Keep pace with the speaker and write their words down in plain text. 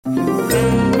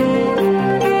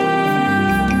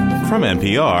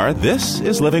NPR, this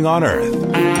is Living on Earth.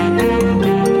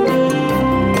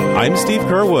 I'm Steve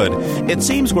Curwood. It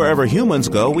seems wherever humans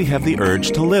go, we have the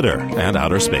urge to litter, and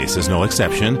outer space is no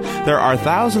exception. There are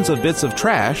thousands of bits of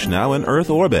trash now in Earth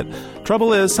orbit.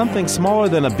 Trouble is, something smaller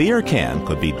than a beer can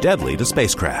could be deadly to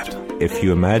spacecraft. If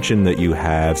you imagine that you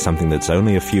have something that's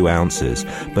only a few ounces,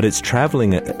 but it's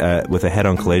traveling with a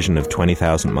head-on collision of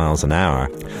 20,000 miles an hour,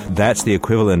 that's the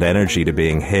equivalent energy to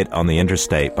being hit on the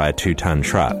interstate by a 2-ton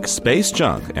truck. Space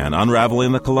junk and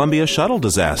unraveling the Columbia shuttle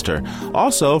disaster.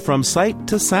 Also, from sight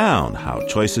to sound, how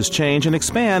choices change and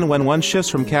expand when one shifts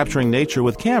from capturing nature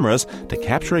with cameras to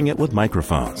capturing it with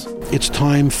microphones. It's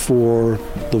time for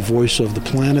the voice of the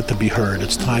planet to be heard.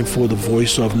 It's time for the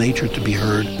voice of nature to be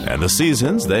heard. And the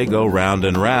seasons, they go round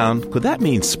and round. Could that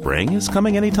mean spring is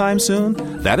coming anytime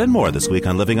soon? That and more this week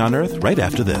on Living on Earth, right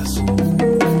after this.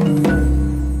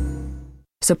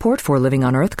 Support for Living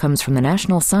on Earth comes from the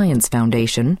National Science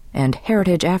Foundation and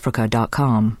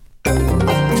HeritageAfrica.com.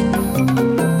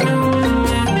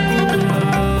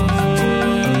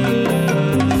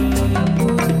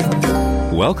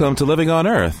 Welcome to Living on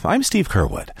Earth. I'm Steve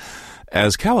Curwood.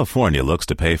 As California looks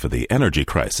to pay for the energy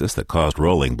crisis that caused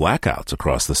rolling blackouts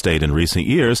across the state in recent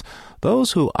years,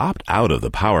 those who opt out of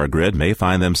the power grid may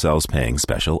find themselves paying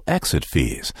special exit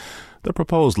fees. The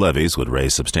proposed levies would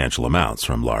raise substantial amounts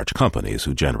from large companies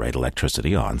who generate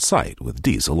electricity on site with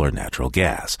diesel or natural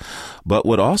gas, but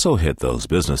would also hit those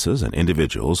businesses and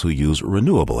individuals who use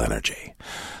renewable energy.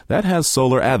 That has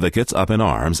solar advocates up in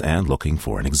arms and looking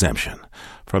for an exemption.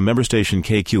 From member station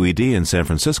KQED in San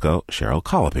Francisco, Cheryl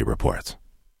Colopy reports.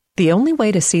 The only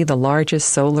way to see the largest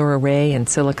solar array in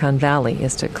Silicon Valley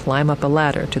is to climb up a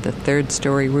ladder to the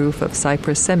third-story roof of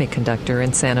Cypress Semiconductor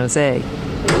in San Jose.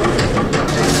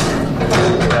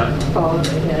 Follow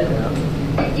the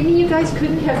head. You mean you guys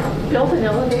couldn't have built an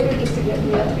elevator just to get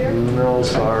me up here? No,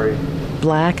 sorry.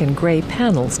 Black and gray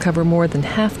panels cover more than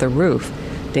half the roof.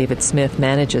 David Smith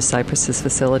manages Cypress's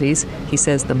facilities. He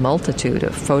says the multitude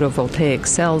of photovoltaic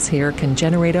cells here can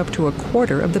generate up to a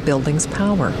quarter of the building's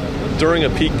power. During a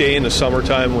peak day in the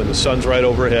summertime when the sun's right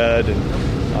overhead and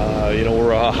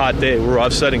we're a hot day, we're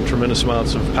offsetting tremendous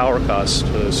amounts of power costs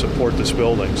to support this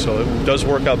building. So it does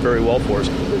work out very well for us.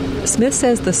 Smith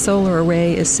says the solar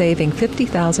array is saving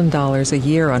 $50,000 a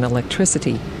year on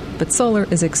electricity, but solar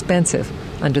is expensive.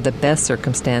 Under the best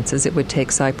circumstances, it would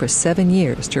take Cypress 7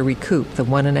 years to recoup the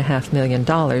 $1.5 million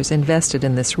invested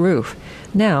in this roof.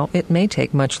 Now, it may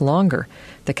take much longer.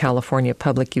 The California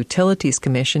Public Utilities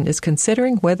Commission is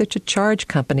considering whether to charge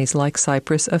companies like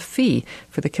Cypress a fee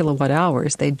for the kilowatt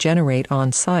hours they generate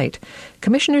on site.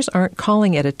 Commissioners aren't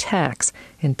calling it a tax.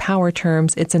 In power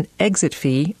terms, it's an exit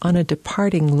fee on a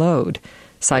departing load.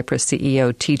 Cypress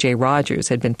CEO T.J. Rogers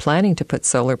had been planning to put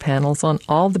solar panels on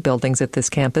all the buildings at this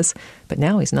campus, but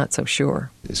now he's not so sure.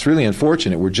 It's really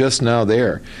unfortunate. We're just now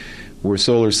there where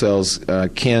solar cells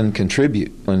can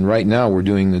contribute. And right now we're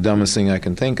doing the dumbest thing I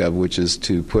can think of, which is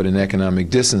to put an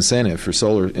economic disincentive for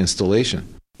solar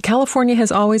installation. California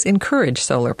has always encouraged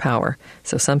solar power,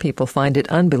 so some people find it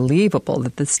unbelievable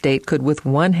that the state could with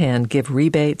one hand give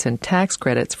rebates and tax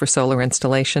credits for solar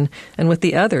installation and with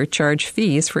the other charge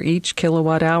fees for each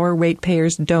kilowatt hour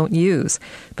ratepayers don't use.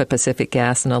 But Pacific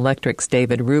Gas and Electric's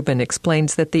David Rubin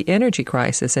explains that the energy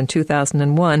crisis in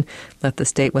 2001 left the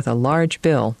state with a large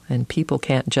bill and people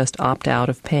can't just opt out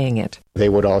of paying it. They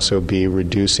would also be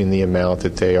reducing the amount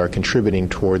that they are contributing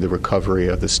toward the recovery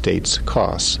of the state's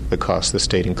costs, the costs the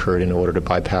state incurred in order to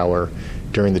buy power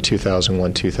during the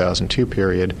 2001-2002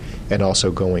 period and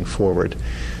also going forward.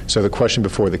 So the question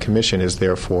before the Commission is,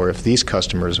 therefore, if these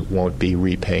customers won't be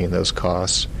repaying those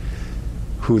costs,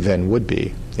 who then would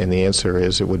be? And the answer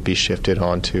is it would be shifted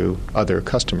onto other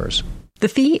customers. The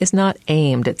fee is not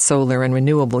aimed at solar and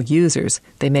renewable users.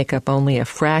 They make up only a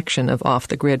fraction of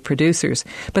off-the-grid producers.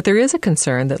 But there is a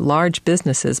concern that large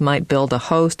businesses might build a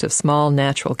host of small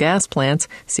natural gas plants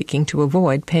seeking to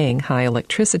avoid paying high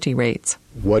electricity rates.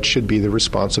 What should be the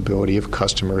responsibility of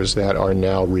customers that are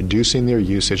now reducing their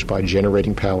usage by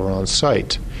generating power on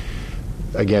site?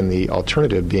 Again, the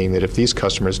alternative being that if these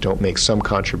customers don't make some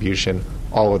contribution,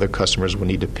 all other customers will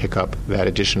need to pick up that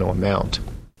additional amount.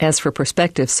 As for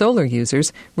prospective solar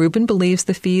users, Rubin believes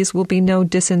the fees will be no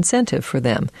disincentive for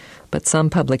them. But some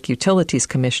public utilities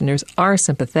commissioners are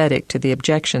sympathetic to the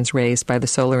objections raised by the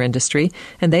solar industry,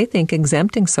 and they think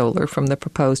exempting solar from the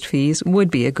proposed fees would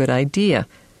be a good idea.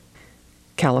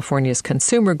 California's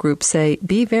consumer groups say,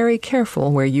 be very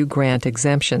careful where you grant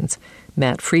exemptions.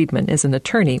 Matt Friedman is an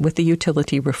attorney with the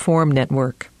Utility Reform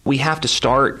Network. We have to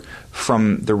start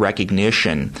from the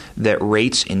recognition that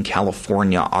rates in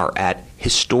California are at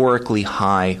historically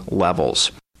high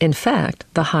levels. In fact,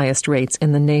 the highest rates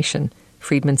in the nation.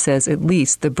 Friedman says at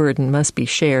least the burden must be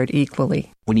shared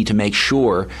equally. We need to make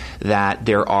sure that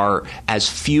there are as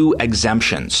few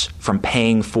exemptions from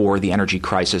paying for the energy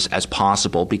crisis as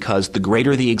possible, because the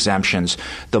greater the exemptions,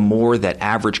 the more that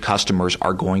average customers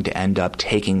are going to end up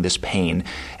taking this pain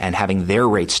and having their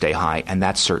rates stay high, and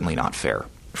that's certainly not fair.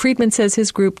 Friedman says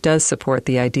his group does support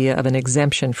the idea of an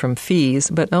exemption from fees,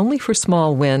 but only for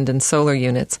small wind and solar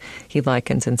units. He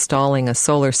likens installing a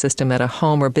solar system at a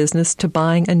home or business to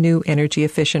buying a new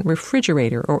energy-efficient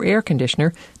refrigerator or air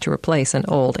conditioner to replace an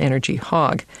old energy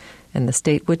hog. And the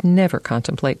state would never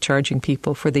contemplate charging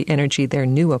people for the energy their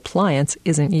new appliance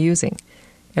isn't using.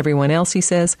 Everyone else, he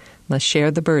says, must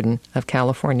share the burden of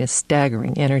California's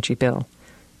staggering energy bill.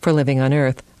 For Living on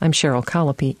Earth, I'm Cheryl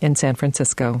Colopy in San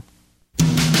Francisco.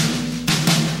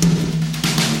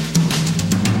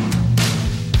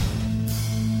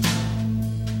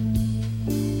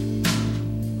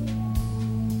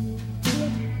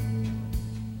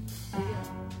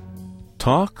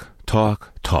 Talk,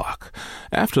 talk, talk.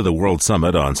 After the World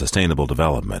Summit on Sustainable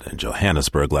Development in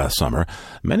Johannesburg last summer,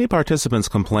 many participants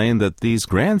complained that these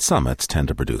grand summits tend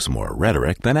to produce more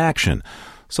rhetoric than action.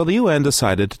 So the UN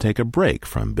decided to take a break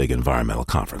from big environmental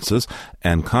conferences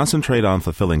and concentrate on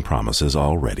fulfilling promises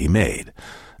already made.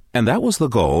 And that was the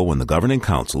goal when the Governing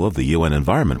Council of the UN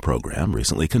Environment Program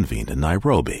recently convened in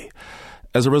Nairobi.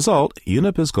 As a result,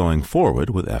 UNEP is going forward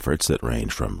with efforts that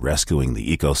range from rescuing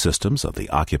the ecosystems of the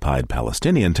occupied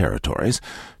Palestinian territories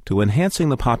to enhancing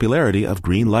the popularity of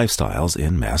green lifestyles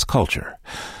in mass culture.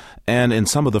 And in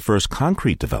some of the first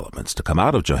concrete developments to come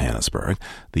out of Johannesburg,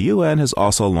 the UN has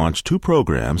also launched 2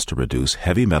 programs to reduce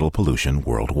heavy metal pollution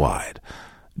worldwide.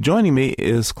 Joining me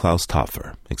is Klaus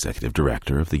Topfer, Executive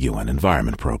Director of the UN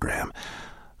Environment Program.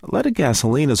 Leaded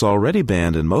gasoline is already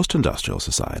banned in most industrial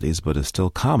societies, but is still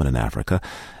common in Africa.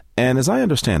 And as I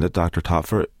understand it, Dr.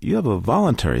 Topfer, you have a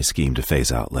voluntary scheme to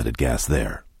phase out leaded gas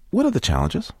there. What are the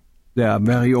challenges? They are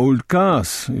very old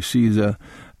cars. You see, the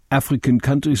African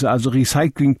countries are the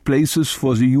recycling places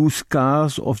for the used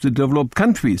cars of the developed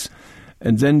countries.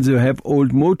 And then they have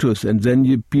old motors, and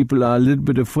then people are a little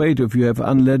bit afraid if you have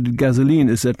unleaded gasoline.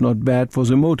 Is that not bad for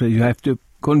the motor? You have to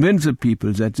convince the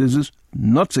people that this is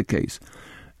not the case.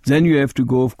 Then you have to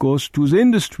go, of course, to the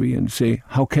industry and say,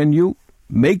 how can you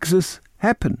make this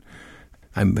happen?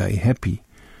 I'm very happy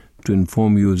to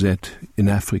inform you that in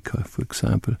Africa, for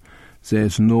example, there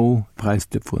is no price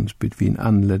difference between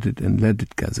unleaded and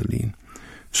leaded gasoline.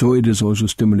 So it is also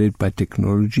stimulated by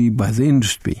technology, by the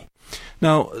industry.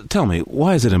 Now, tell me,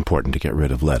 why is it important to get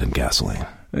rid of lead in gasoline?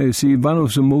 You see, one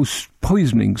of the most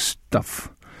poisoning stuff,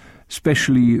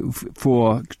 especially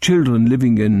for children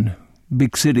living in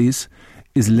big cities,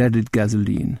 is leaded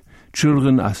gasoline.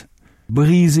 Children are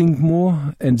breathing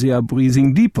more and they are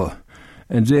breathing deeper.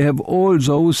 And they have all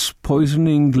those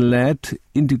poisoning lead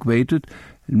integrated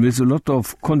with a lot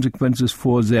of consequences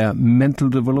for their mental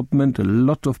development, a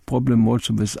lot of problem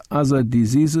also with other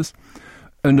diseases.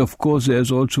 And of course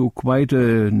there's also quite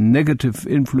a negative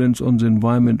influence on the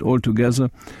environment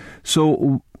altogether.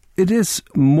 So it is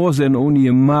more than only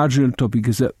a marginal topic.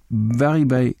 It's a very,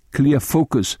 very clear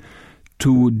focus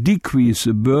to decrease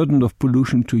the burden of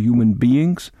pollution to human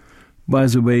beings. By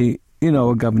the way, in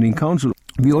our Governing Council,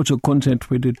 we also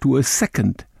concentrated to a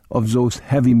second of those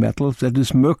heavy metals, that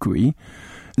is mercury.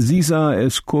 These are,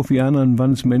 as Kofi Annan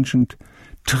once mentioned,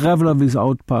 traveler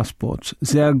without passports.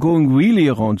 They are going really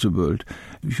around the world.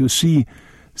 If you see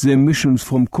the emissions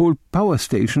from coal power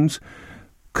stations,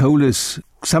 coal is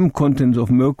some contents of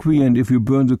mercury, and if you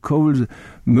burn the coal, the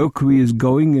mercury is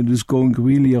going, and is going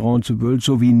really around the world.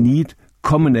 So we need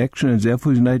common action, and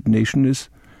therefore the United Nations is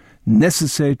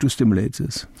necessary to stimulate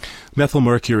this.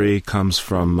 Methylmercury comes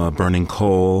from burning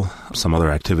coal, some other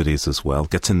activities as well,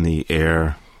 gets in the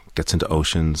air, gets into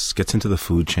oceans, gets into the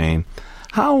food chain.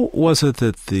 How was it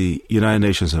that the United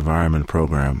Nations Environment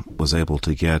Program was able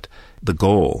to get the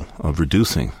goal of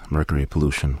reducing mercury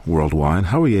pollution worldwide?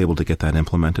 How were you able to get that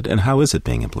implemented, and how is it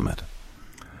being implemented?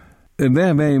 A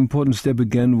very, very important step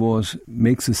again was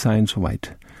make the science right.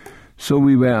 So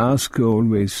we were asked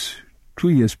always 2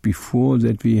 years before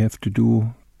that we have to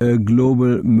do a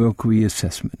global mercury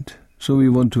assessment. So we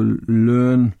want to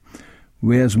learn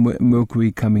where's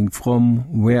mercury coming from,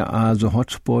 where are the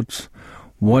hotspots,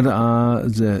 what are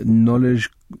the knowledge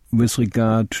with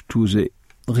regard to the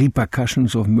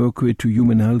repercussions of mercury to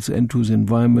human health and to the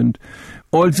environment.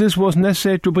 All this was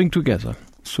necessary to bring together.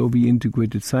 So we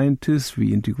integrated scientists,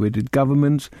 we integrated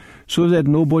governments, so that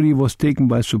nobody was taken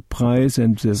by surprise.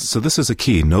 So this is a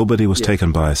key. Nobody was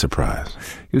taken by surprise.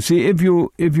 You see, if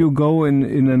you go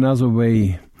in another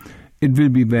way, it will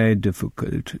be very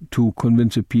difficult to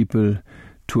convince the people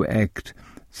to act.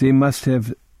 They must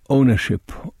have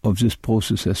ownership of this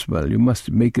process as well. You must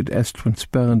make it as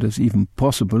transparent as even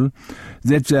possible.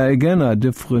 That there again are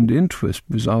different interests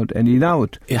without any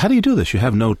doubt. How do you do this? You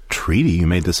have no treaty. You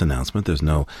made this announcement. There's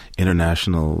no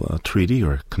international treaty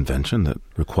or convention that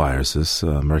requires this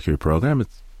Mercury program.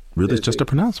 It's really just a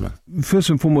pronouncement. First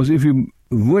and foremost, if you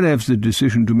would have the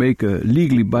decision to make a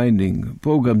legally binding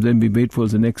program, then we wait for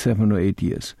the next 7 or 8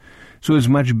 years. So it's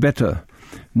much better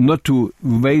not to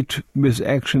wait with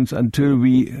actions until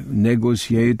we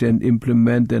negotiate and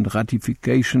implement and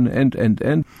ratification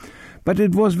and. But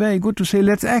it was very good to say,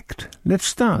 let's act, let's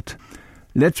start.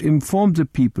 Let's inform the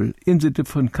people in the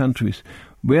different countries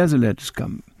where the letters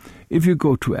come. If you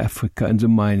go to Africa and the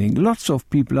mining, lots of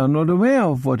people are not aware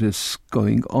of what is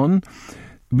going on.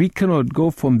 We cannot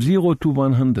go from 0 to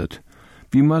 100.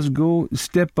 We must go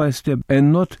step by step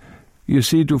and not, you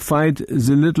see, to fight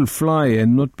the little fly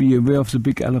and not be aware of the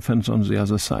big elephants on the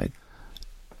other side.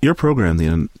 Your program,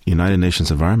 the United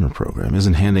Nations Environment Program,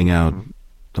 isn't handing out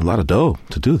a lot of dough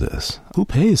to do this. Who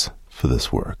pays for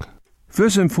this work?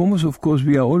 First and foremost, of course,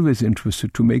 we are always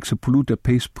interested to make the polluter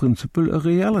pays principle a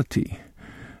reality.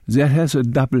 That has a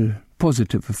double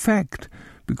positive effect,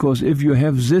 because if you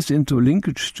have this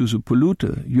interlinkage to the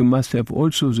polluter, you must have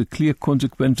also the clear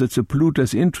consequence that the polluter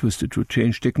is interested to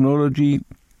change technology,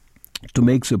 to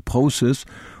make the process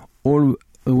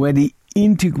already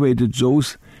integrated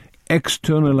those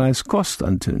externalized costs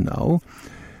until now.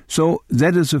 So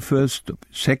that is the first step.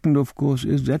 Second, of course,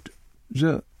 is that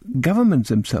the governments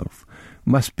themselves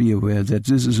must be aware that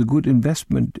this is a good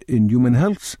investment in human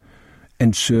health.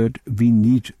 And third, we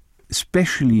need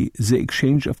especially the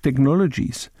exchange of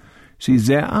technologies. See,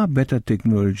 there are better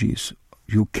technologies.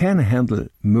 You can handle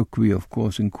mercury, of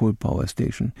course, in coal power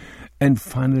station. And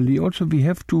finally, also, we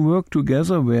have to work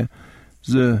together where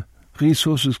the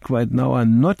resources quite now are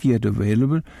not yet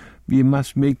available. We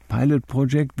must make pilot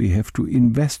projects. We have to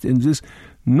invest in this,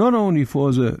 not only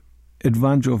for the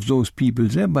advantage of those people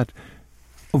there, but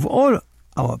of all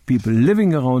our people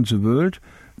living around the world.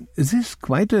 This is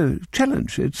quite a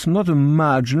challenge. It's not a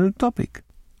marginal topic.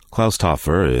 Klaus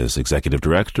Topfer is Executive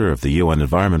Director of the UN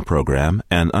Environment Program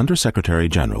and Under-Secretary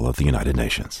General of the United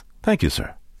Nations. Thank you,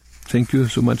 sir. Thank you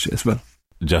so much as well.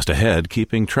 Just ahead,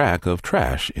 keeping track of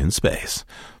trash in space.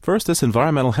 First, this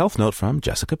environmental health note from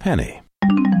Jessica Penny.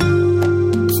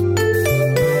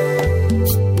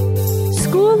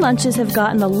 School lunches have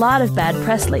gotten a lot of bad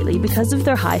press lately because of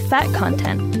their high fat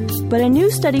content. But a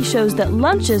new study shows that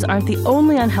lunches aren't the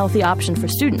only unhealthy option for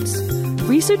students.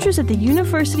 Researchers at the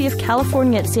University of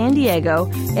California at San Diego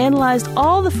analyzed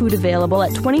all the food available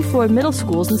at 24 middle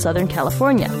schools in Southern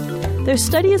California. Their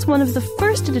study is one of the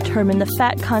first to determine the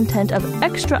fat content of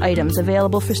extra items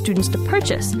available for students to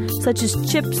purchase, such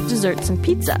as chips, desserts, and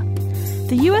pizza.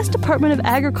 The U.S. Department of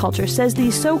Agriculture says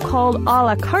these so-called a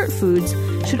la carte foods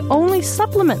should only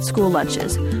supplement school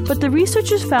lunches, but the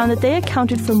researchers found that they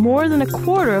accounted for more than a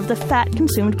quarter of the fat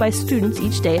consumed by students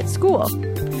each day at school.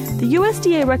 The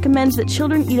USDA recommends that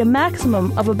children eat a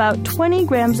maximum of about 20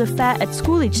 grams of fat at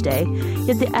school each day,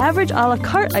 yet the average a la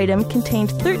carte item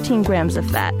contained 13 grams of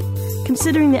fat.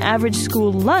 Considering the average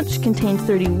school lunch contained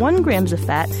 31 grams of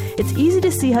fat, it's easy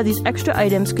to see how these extra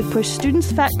items could push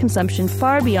students' fat consumption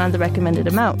far beyond the recommended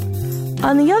amount.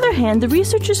 On the other hand, the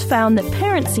researchers found that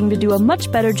parents seem to do a much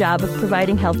better job of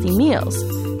providing healthy meals.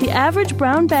 The average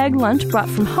brown bag lunch brought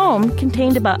from home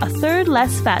contained about a third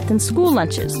less fat than school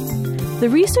lunches. The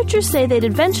researchers say they'd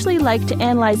eventually like to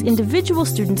analyze individual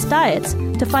students' diets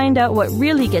to find out what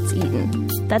really gets eaten.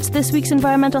 That's this week's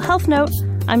Environmental Health Note.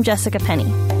 I'm Jessica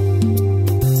Penny.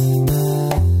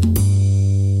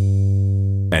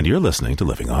 And you're listening to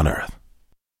Living on Earth.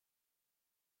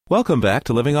 Welcome back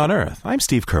to Living on Earth. I'm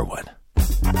Steve Curwood.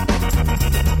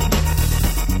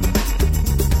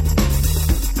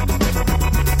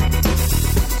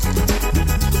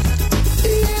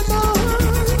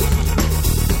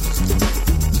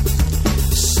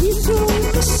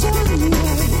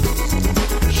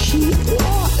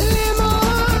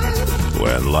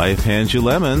 When life hands you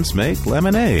lemons, make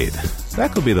lemonade.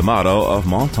 That could be the motto of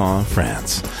Menton,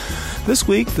 France. This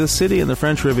week, the city in the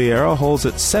French Riviera holds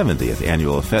its 70th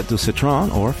annual Fête du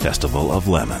Citron, or Festival of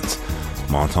Lemons.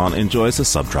 Menton enjoys a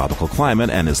subtropical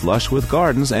climate and is lush with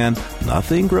gardens, and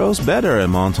nothing grows better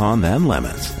in Menton than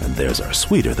lemons, and theirs are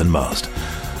sweeter than most.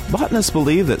 Botanists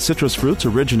believe that citrus fruits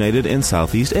originated in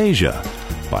Southeast Asia.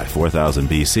 By 4000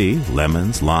 BC,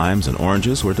 lemons, limes, and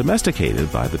oranges were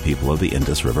domesticated by the people of the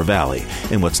Indus River Valley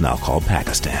in what's now called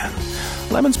Pakistan.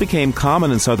 Lemons became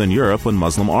common in southern Europe when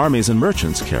Muslim armies and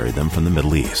merchants carried them from the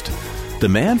Middle East.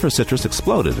 Demand for citrus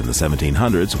exploded in the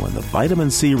 1700s when the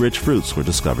vitamin C-rich fruits were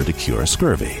discovered to cure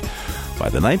scurvy. By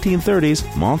the 1930s,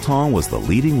 Menton was the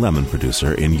leading lemon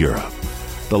producer in Europe.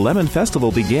 The Lemon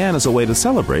Festival began as a way to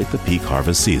celebrate the peak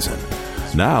harvest season.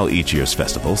 Now each year's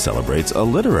festival celebrates a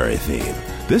literary theme.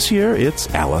 This year,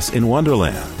 it's Alice in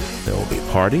Wonderland. There will be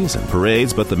parties and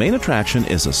parades, but the main attraction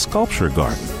is a sculpture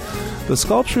garden. The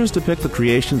sculptures depict the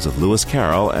creations of Lewis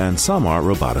Carroll, and some are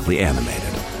robotically animated.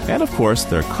 And of course,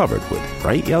 they're covered with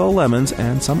bright yellow lemons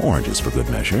and some oranges for good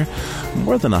measure.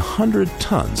 More than 100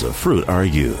 tons of fruit are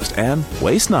used, and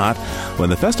waste not.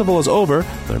 When the festival is over,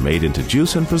 they're made into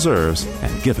juice and preserves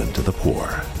and given to the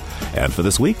poor. And for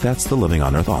this week, that's the Living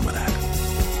on Earth Almanac.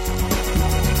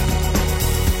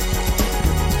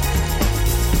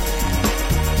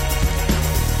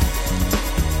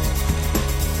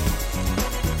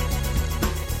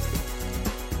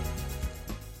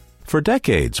 For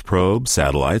decades, probes,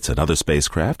 satellites, and other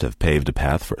spacecraft have paved a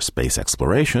path for space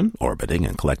exploration, orbiting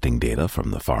and collecting data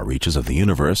from the far reaches of the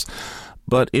universe.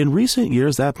 But in recent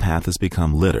years, that path has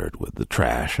become littered with the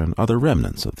trash and other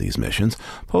remnants of these missions,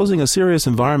 posing a serious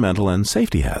environmental and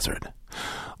safety hazard.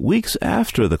 Weeks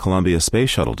after the Columbia Space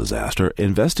Shuttle disaster,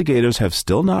 investigators have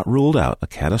still not ruled out a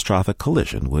catastrophic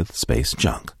collision with space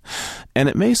junk. And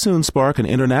it may soon spark an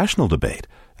international debate,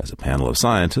 as a panel of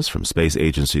scientists from space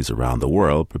agencies around the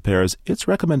world prepares its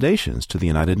recommendations to the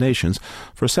United Nations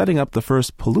for setting up the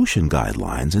first pollution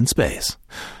guidelines in space.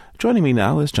 Joining me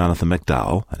now is Jonathan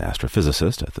McDowell, an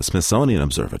astrophysicist at the Smithsonian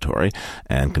Observatory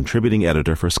and contributing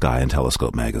editor for Sky and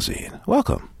Telescope magazine.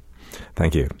 Welcome.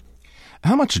 Thank you.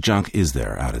 How much junk is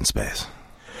there out in space?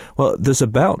 Well, there's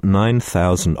about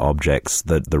 9,000 objects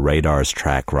that the radars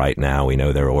track right now. We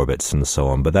know their orbits and so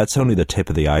on, but that's only the tip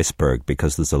of the iceberg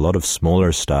because there's a lot of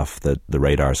smaller stuff that the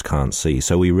radars can't see,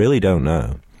 so we really don't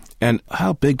know. And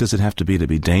how big does it have to be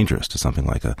dangerous to something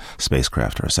like a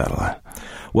spacecraft or a satellite?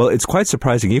 Well, it's quite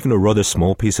surprising. Even a rather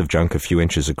small piece of junk a few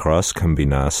inches across can be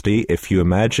nasty. If you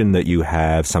imagine that you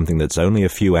have something that's only a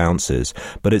few ounces,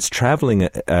 but it's traveling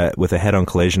with a head-on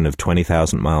collision of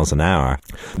 20,000 miles an hour,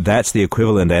 that's the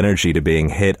equivalent energy to being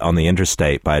hit on the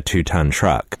interstate by a 2-ton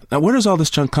truck. Now, where does all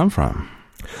this junk come from?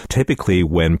 Typically,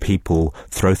 when people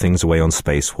throw things away on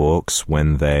spacewalks,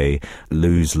 when they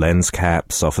lose lens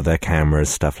caps off of their cameras,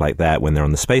 stuff like that, when they're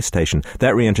on the space station,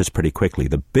 that re-enters pretty quickly.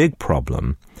 The big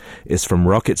problem is from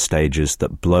rocket stages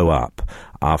that blow up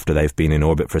after they've been in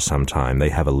orbit for some time. They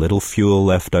have a little fuel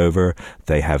left over,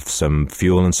 they have some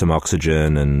fuel and some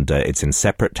oxygen, and it's in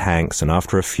separate tanks, and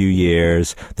after a few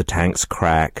years, the tanks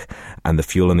crack, and the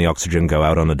fuel and the oxygen go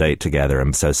out on a date together,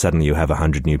 and so suddenly you have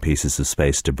 100 new pieces of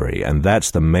space debris, and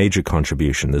that's the major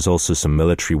contribution. There's also some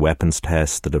military weapons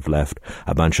tests that have left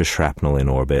a bunch of shrapnel in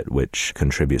orbit, which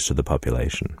contributes to the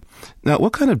population. Now,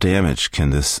 what kind of damage can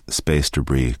this space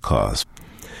debris cause?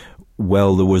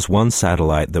 Well, there was one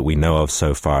satellite that we know of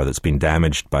so far that's been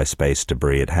damaged by space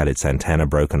debris. It had its antenna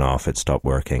broken off. It stopped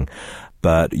working.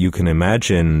 But you can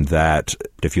imagine that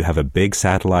if you have a big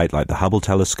satellite like the Hubble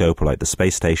telescope or like the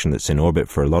space station that's in orbit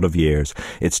for a lot of years,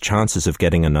 its chances of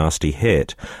getting a nasty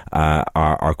hit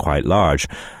are quite large.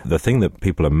 The thing that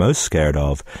people are most scared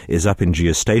of is up in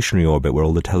geostationary orbit where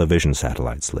all the television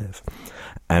satellites live.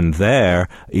 And there,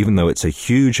 even though it's a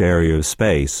huge area of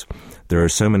space, there are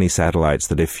so many satellites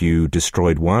that if you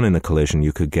destroyed one in a collision,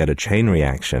 you could get a chain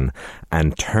reaction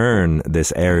and turn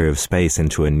this area of space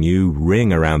into a new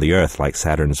ring around the Earth, like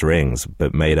Saturn's rings,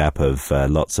 but made up of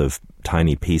lots of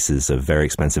tiny pieces of very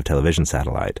expensive television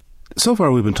satellite. So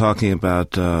far we've been talking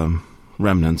about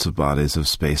remnants of bodies of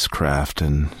spacecraft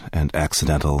and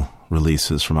accidental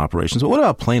releases from operations. But what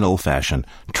about plain old-fashioned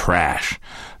trash?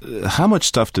 How much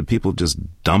stuff do people just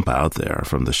dump out there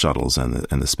from the shuttles and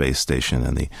the space station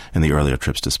and the earlier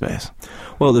trips to space?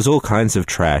 Well, there's all kinds of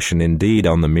trash, and indeed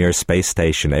on the Mir space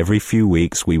station, every few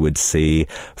weeks we would see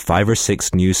 5 or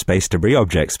 6 new space debris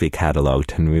objects be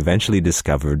catalogued, and we eventually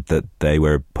discovered that they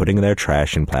were putting their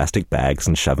trash in plastic bags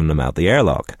and shoving them out the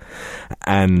airlock.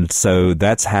 And so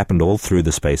that's happened all through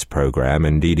the space program.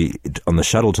 Indeed, on the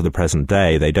shuttle to the present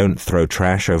day, they don't throw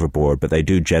trash overboard, but they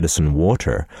do jettison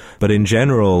water. But in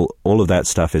general, all of that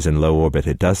stuff is in low orbit.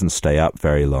 It doesn't stay up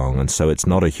very long, and so it's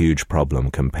not a huge problem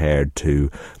compared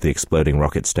to the exploding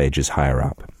rocket stages higher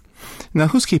up. Now,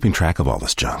 who's keeping track of all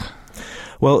this junk?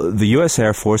 Well, the U.S.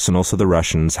 Air Force and also the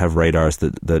Russians have radars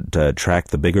that track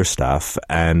the bigger stuff,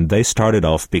 and they started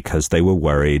off because they were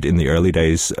worried in the early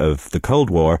days of the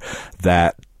Cold War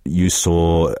that you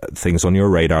saw things on your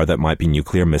radar that might be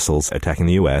nuclear missiles attacking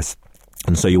the U.S.,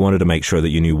 And so you wanted to make sure that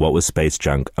you knew what was space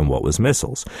junk and what was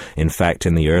missiles. In fact,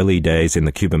 in the early days, in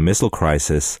the Cuban Missile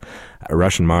Crisis, a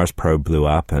Russian Mars probe blew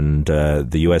up, and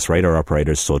the U.S. radar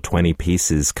operators saw 20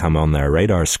 pieces come on their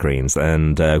radar screens.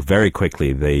 And very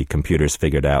quickly, the computers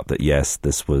figured out that, yes,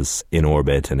 this was in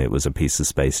orbit, and it was a piece of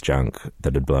space junk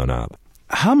that had blown up.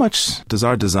 How much does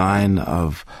our design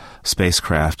of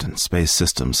spacecraft and space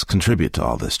systems contribute to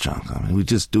all this junk? I mean,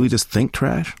 do we just think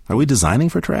trash? Are we designing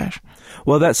for trash?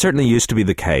 Well, that certainly used to be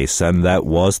the case, and that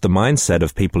was the mindset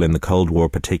of people in the Cold War,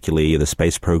 particularly. The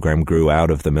space program grew out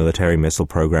of the military missile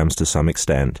programs to some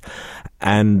extent.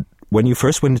 And when you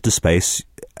first went into space,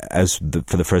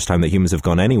 for the first time that humans have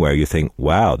gone anywhere, you think,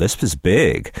 wow, this is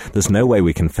big. There's no way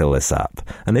we can fill this up.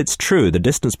 And it's true. The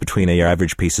distance between your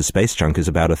average piece of space junk is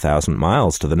about 1,000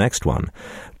 miles to the next one.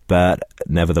 But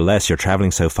nevertheless, you're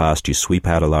traveling so fast, you sweep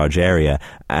out a large area,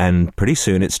 and pretty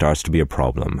soon it starts to be a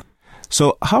problem.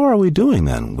 So how are we doing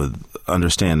then with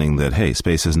understanding that, hey,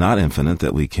 space is not infinite,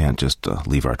 that we can't just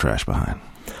leave our trash behind?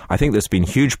 I think there's been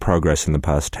huge progress in the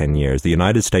past 10 years. The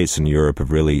United States and Europe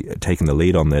have really taken the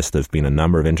lead on this. There have been a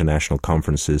number of international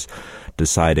conferences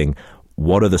deciding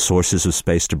what are the sources of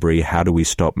space debris, how do we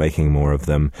stop making more of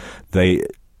them. They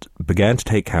began to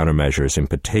take countermeasures, in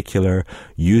particular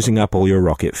using up all your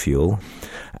rocket fuel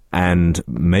and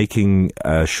making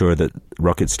sure that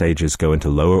rocket stages go into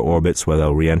lower orbits where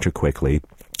they'll re-enter quickly,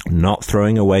 not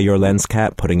throwing away your lens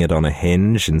cap, putting it on a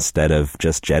hinge instead of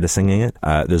just jettisoning it.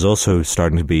 There's also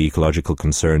starting to be ecological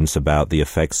concerns about the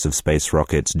effects of space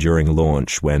rockets during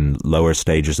launch when lower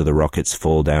stages of the rockets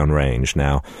fall downrange.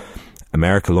 Now,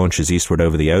 America launches eastward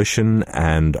over the ocean,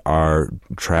 and our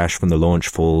trash from the launch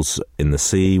falls in the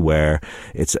sea, where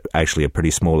it's actually a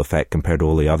pretty small effect compared to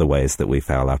all the other ways that we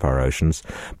foul up our oceans.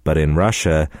 But in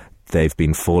Russia, they've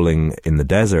been falling in the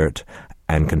desert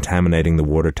and contaminating the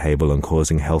water table and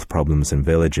causing health problems in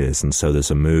villages. And so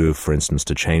there's a move, for instance,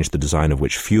 to change the design of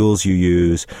which fuels you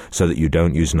use so that you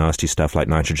don't use nasty stuff like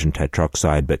nitrogen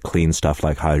tetroxide, but clean stuff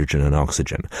like hydrogen and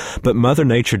oxygen. But Mother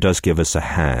Nature does give us a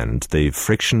hand. The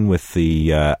friction with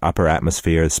the upper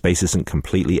atmosphere, space isn't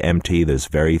completely empty. There's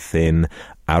very thin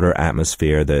outer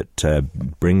atmosphere that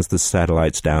brings the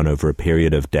satellites down over a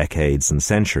period of decades and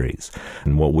centuries.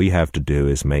 And what we have to do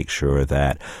is make sure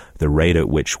that the rate at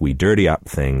which we dirty up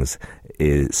things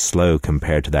is slow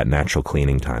compared to that natural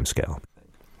cleaning timescale.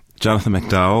 Jonathan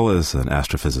McDowell is an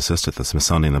astrophysicist at the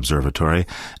Smithsonian Observatory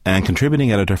and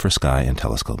contributing editor for Sky and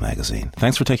Telescope magazine.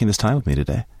 Thanks for taking this time with me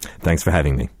today. Thanks for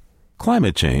having me.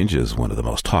 Climate change is one of the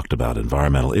most talked about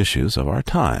environmental issues of our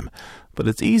time, but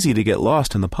it's easy to get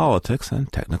lost in the politics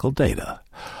and technical data.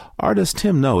 Artist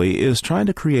Tim Noe is trying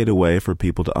to create a way for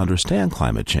people to understand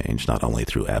climate change, not only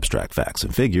through abstract facts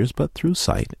and figures, but through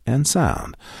sight and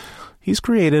sound. He's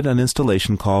created an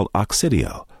installation called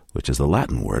Oxidio, which is the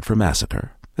Latin word for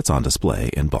massacre. It's on display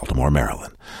in Baltimore,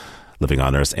 Maryland. Living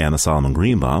on Earth's Anna Solomon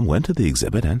Greenbaum went to the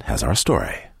exhibit and has our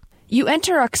story. You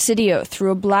enter Oxidio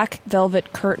through a black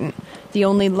velvet curtain. The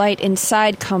only light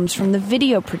inside comes from the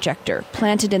video projector,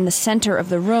 planted in the center of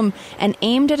the room and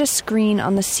aimed at a screen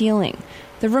on the ceiling.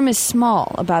 The room is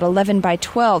small, about 11 by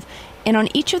 12, and on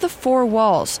each of the four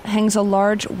walls hangs a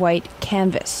large white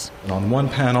canvas. On one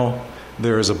panel,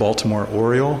 there is a Baltimore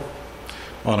oriole.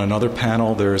 On another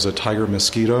panel, there is a tiger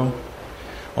mosquito.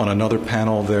 On another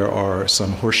panel, there are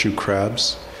some horseshoe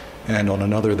crabs. And on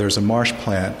another, there's a marsh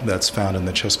plant that's found in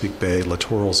the Chesapeake Bay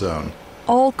littoral zone.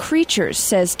 All creatures,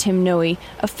 says Tim Noe,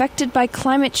 affected by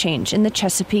climate change in the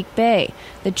Chesapeake Bay,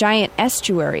 the giant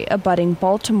estuary abutting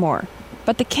Baltimore.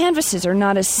 But the canvases are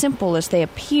not as simple as they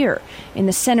appear. In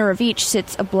the center of each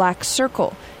sits a black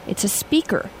circle. It's a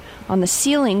speaker. On the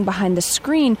ceiling behind the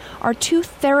screen are two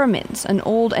theremins, an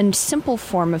old and simple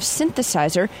form of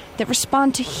synthesizer that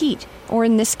respond to heat, or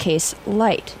in this case,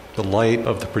 light. The light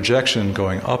of the projection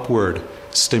going upward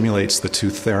stimulates the two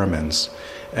theremins.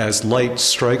 As light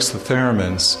strikes the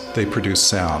theremins, they produce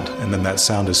sound, and then that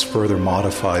sound is further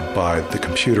modified by the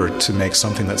computer to make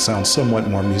something that sounds somewhat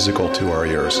more musical to our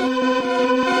ears.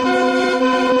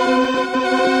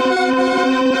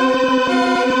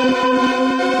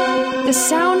 The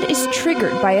sound is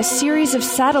triggered by a series of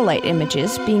satellite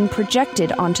images being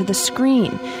projected onto the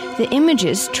screen. The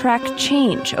images track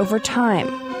change over time.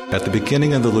 At the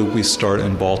beginning of the loop, we start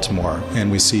in Baltimore, and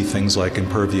we see things like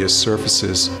impervious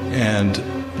surfaces, and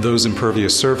those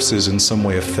impervious surfaces in some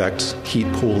way affect heat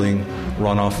pooling,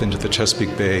 runoff into the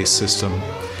Chesapeake Bay system,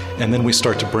 and then we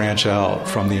start to branch out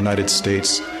from the United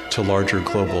States to larger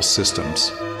global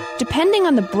systems. Depending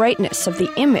on the brightness of the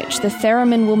image, the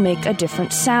theremin will make a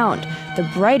different sound. The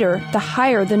brighter, the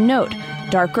higher the note.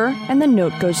 Darker, and the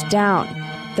note goes down.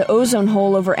 The ozone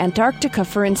hole over Antarctica,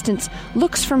 for instance,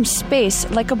 looks from space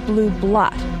like a blue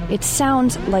blot. It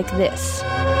sounds like this.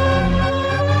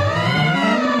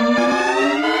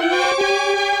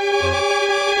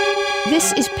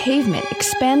 This is pavement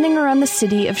expanding around the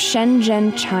city of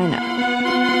Shenzhen, China.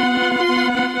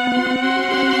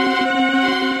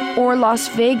 Or Las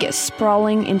Vegas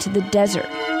sprawling into the desert.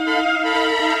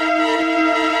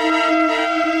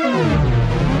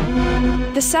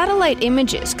 The satellite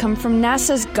images come from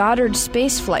NASA's Goddard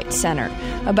Space Flight Center.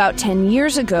 About 10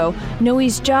 years ago,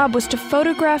 Noe's job was to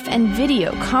photograph and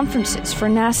video conferences for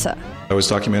NASA. I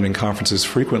was documenting conferences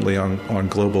frequently on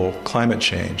global climate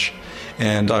change,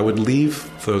 and I would leave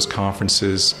those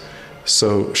conferences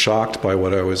so shocked by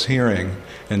what I was hearing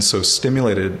and so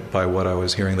stimulated by what I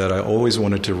was hearing that I always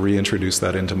wanted to reintroduce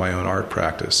that into my own art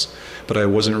practice, but I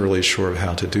wasn't really sure of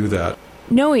how to do that.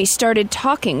 Noe started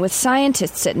talking with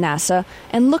scientists at NASA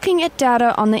and looking at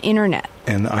data on the internet.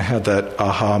 And I had that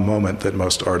aha moment that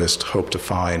most artists hope to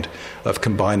find of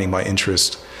combining my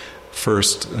interest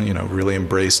first, really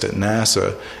embraced at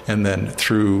NASA, and then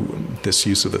through this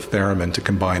use of the theremin to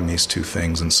combine these two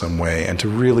things in some way and to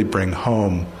really bring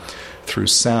home through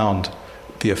sound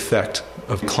the effect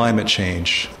of climate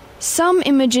change. Some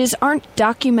images aren't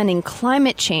documenting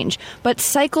climate change, but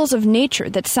cycles of nature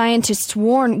that scientists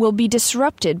warn will be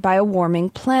disrupted by a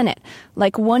warming planet,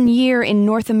 like 1 year in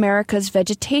North America's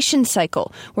vegetation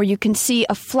cycle, where you can see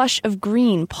a flush of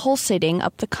green pulsating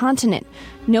up the continent.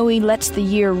 Noe lets the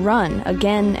year run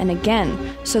again and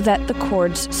again so that the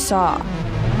chords saw.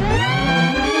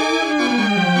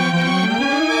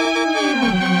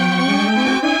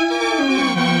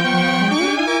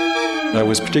 I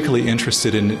was particularly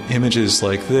interested in images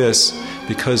like this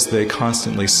because they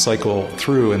constantly cycle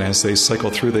through, and as they cycle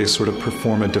through, they sort of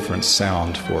perform a different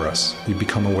sound for us. You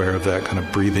become aware of that kind of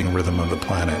breathing rhythm of the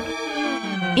planet.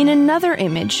 In another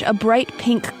image, a bright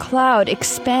pink cloud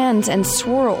expands and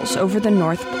swirls over the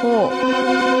North Pole.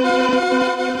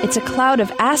 It's a cloud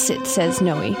of acid, says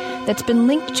Noe, that's been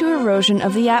linked to erosion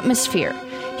of the atmosphere.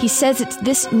 He says it's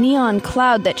this neon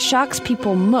cloud that shocks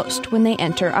people most when they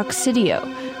enter Oxidio.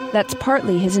 That's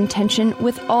partly his intention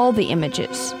with all the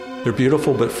images. They're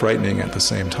beautiful but frightening at the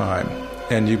same time.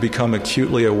 And you become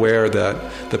acutely aware that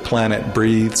the planet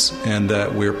breathes and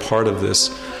that we're part of this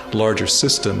larger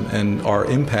system, and our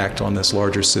impact on this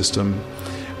larger system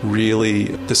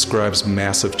really describes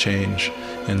massive change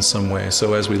in some way.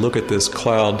 So as we look at this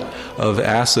cloud of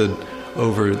acid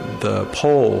over the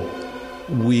pole,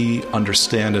 we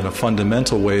understand in a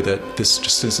fundamental way that this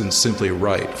just isn't simply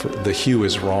right. The hue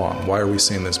is wrong. Why are we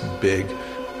seeing this big,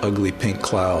 ugly pink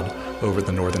cloud over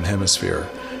the northern hemisphere?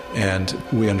 And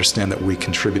we understand that we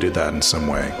contributed that in some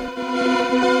way.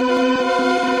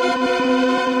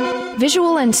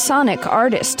 Visual and sonic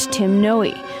artist Tim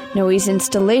Noe. Noe's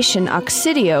installation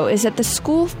Oxidio is at the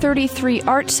School 33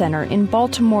 Art Center in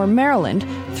Baltimore, Maryland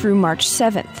through March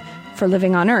 7th. For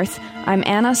Living on Earth, I'm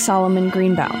Anna Solomon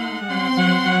Greenbaum.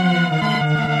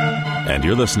 And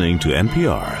you're listening to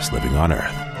NPR's Living on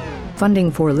Earth.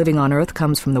 Funding for Living on Earth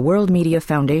comes from the World Media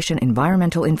Foundation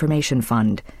Environmental Information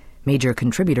Fund. Major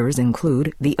contributors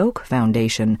include the Oak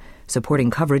Foundation,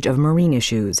 supporting coverage of marine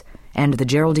issues, and the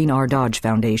Geraldine R. Dodge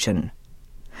Foundation.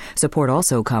 Support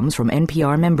also comes from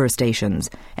NPR member stations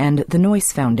and the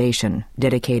Noyce Foundation,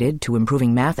 dedicated to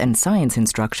improving math and science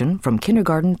instruction from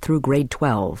kindergarten through grade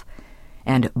 12,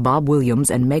 and Bob Williams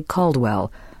and Meg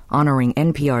Caldwell, honoring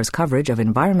NPR's coverage of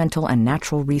environmental and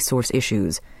natural resource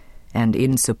issues, and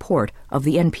in support of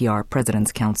the NPR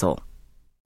President's Council.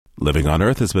 Living on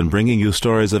Earth has been bringing you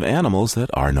stories of animals that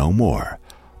are no more.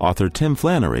 Author Tim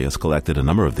Flannery has collected a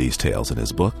number of these tales in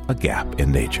his book, A Gap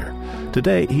in Nature.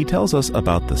 Today, he tells us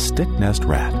about the stick-nest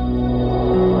rat.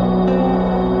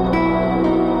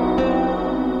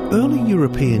 Early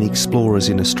European explorers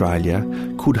in Australia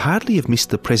could hardly have missed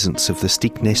the presence of the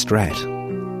stick-nest rat.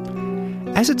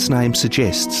 As its name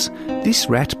suggests, this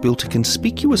rat built a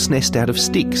conspicuous nest out of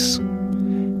sticks.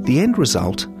 The end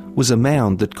result was a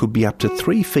mound that could be up to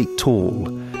 3 feet tall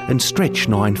and stretch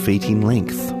 9 feet in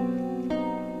length.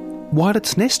 While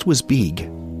its nest was big,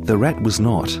 the rat was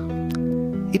not.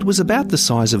 It was about the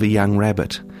size of a young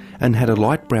rabbit and had a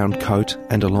light brown coat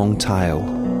and a long tail.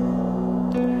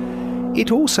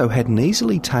 It also had an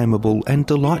easily tameable and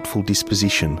delightful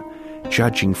disposition,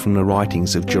 judging from the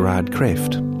writings of Gerard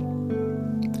Krefft.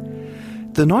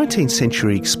 The 19th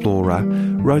century explorer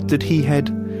wrote that he had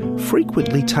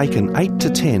frequently taken 8 to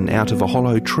 10 out of a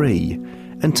hollow tree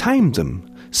and tamed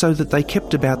them so that they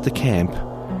kept about the camp,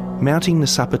 mounting the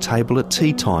supper table at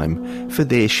tea time for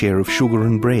their share of sugar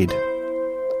and bread.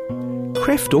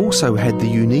 Krefft also had the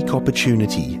unique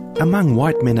opportunity, among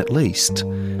white men at least,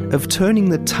 of turning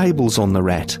the tables on the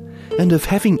rat and of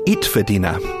having it for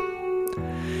dinner.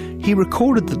 He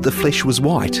recorded that the flesh was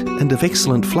white and of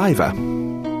excellent flavour.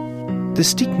 The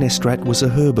stick-nest rat was a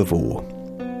herbivore.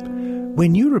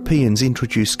 When Europeans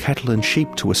introduced cattle and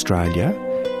sheep to Australia,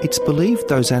 it's believed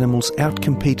those animals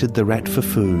outcompeted the rat for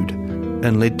food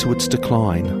and led to its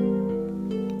decline.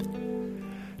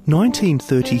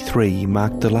 1933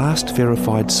 marked the last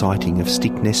verified sighting of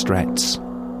stick-nest rats.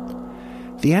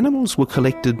 The animals were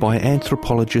collected by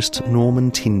anthropologist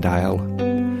Norman Tyndale.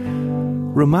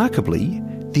 Remarkably,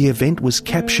 the event was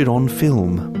captured on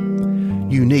film,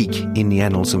 unique in the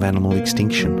annals of animal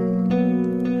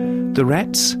extinction. The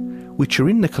rats, which are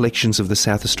in the collections of the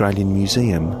South Australian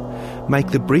Museum, make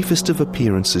the briefest of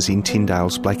appearances in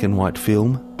Tyndale's black and white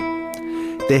film.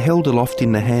 They're held aloft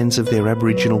in the hands of their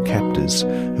Aboriginal captors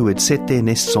who had set their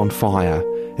nests on fire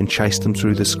and chased them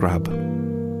through the scrub.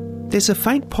 There's a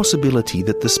faint possibility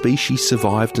that the species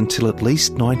survived until at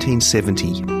least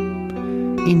 1970.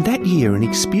 In that year, an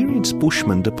experienced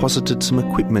bushman deposited some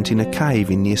equipment in a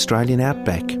cave in the Australian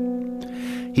outback.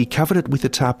 He covered it with a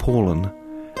tarpaulin,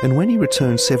 and when he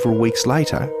returned several weeks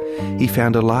later, he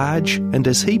found a large and,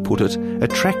 as he put it,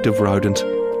 attractive rodent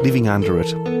living under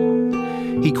it.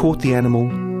 He caught the animal,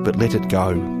 but let it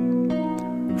go.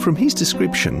 From his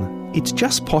description, it's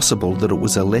just possible that it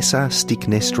was a lesser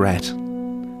stick-nest rat.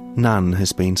 None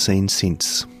has been seen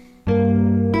since.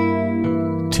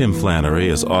 Tim Flannery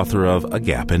is author of A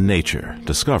Gap in Nature,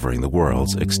 Discovering the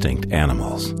World's Extinct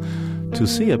Animals. To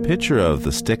see a picture of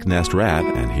the stick-nest rat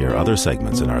and hear other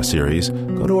segments in our series,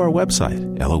 go to our website,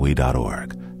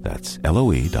 LOE.org. That's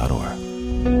LOE.org.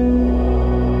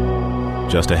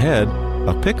 Just ahead,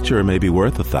 a picture may be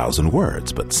worth 1,000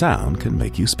 words, but sound can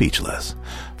make you speechless.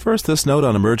 First, this note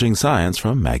on emerging science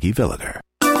from Maggie Villiger.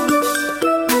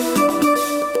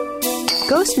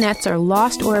 Ghost nets are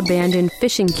lost or abandoned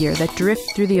fishing gear that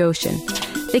drift through the ocean.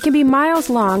 They can be miles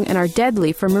long and are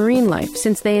deadly for marine life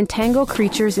since they entangle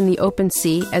creatures in the open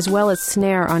sea as well as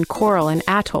snare on coral and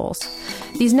atolls.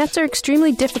 These nets are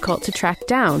extremely difficult to track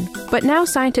down, but now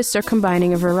scientists are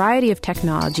combining a variety of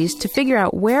technologies to figure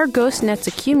out where ghost nets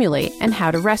accumulate and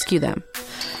how to rescue them.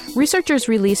 Researchers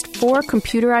released 4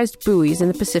 computerized buoys in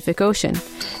the Pacific Ocean.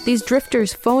 These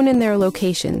drifters phone in their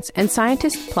locations, and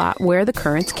scientists plot where the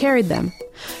currents carried them.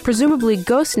 Presumably,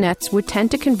 ghost nets would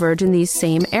tend to converge in these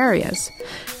same areas.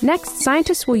 Next,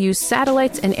 scientists will use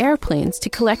satellites and airplanes to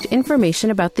collect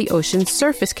information about the ocean's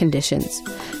surface conditions.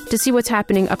 To see what's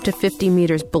happening up to 50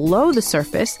 meters below the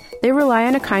surface, they rely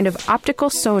on a kind of optical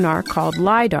sonar called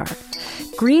LIDAR.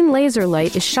 Green laser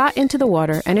light is shot into the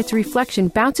water and its reflection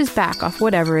bounces back off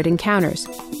whatever it encounters: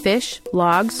 fish,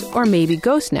 logs, or maybe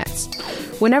ghost nets.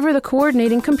 Whenever the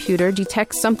coordinating computer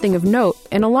detects something of note,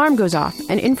 an alarm goes off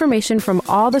and information from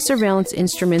all the surveillance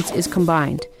instruments is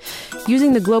combined.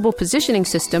 Using the global positioning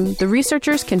system, the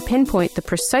researchers can pinpoint the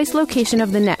precise location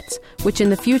of the nets, which in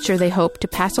the future they hope to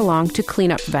pass along to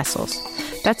cleanup vessels.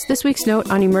 That's this week's note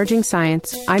on emerging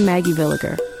science. I'm Maggie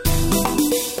Villiger.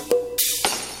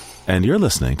 And you're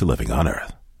listening to Living on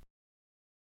Earth.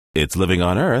 It's Living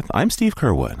on Earth. I'm Steve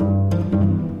Curwood.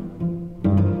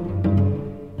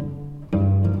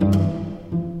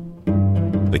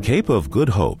 The Cape of Good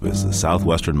Hope is the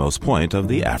southwesternmost point of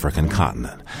the African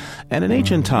continent. And in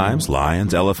ancient times,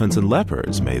 lions, elephants, and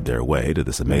leopards made their way to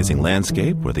this amazing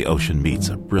landscape where the ocean meets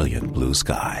a brilliant blue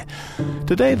sky.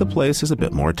 Today, the place is a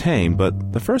bit more tame,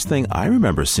 but the first thing I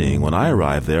remember seeing when I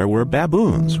arrived there were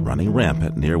baboons running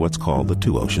rampant near what's called the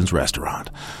Two Oceans restaurant.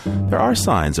 There are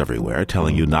signs everywhere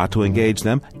telling you not to engage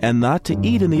them and not to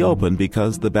eat in the open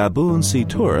because the baboons see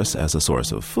tourists as a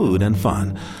source of food and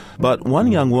fun. But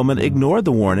one young woman ignored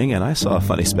the warning, and I saw a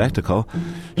funny spectacle.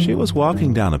 She was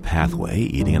walking down a pathway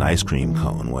eating an ice cream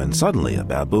cone when suddenly a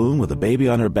baboon with a baby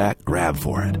on her back grabbed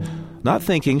for it. Not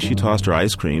thinking, she tossed her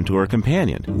ice cream to her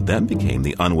companion, who then became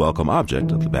the unwelcome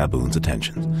object of the baboon's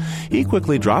attention. He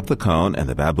quickly dropped the cone, and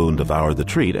the baboon devoured the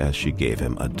treat as she gave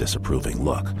him a disapproving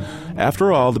look.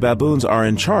 After all, the baboons are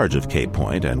in charge of Cape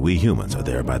Point, and we humans are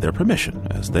there by their permission,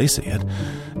 as they see it.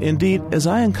 Indeed, as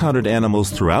I encountered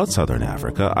animals throughout southern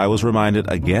Africa, I was reminded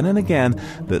again and again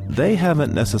that they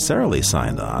haven't necessarily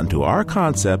signed on to our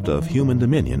concept of human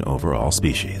dominion over all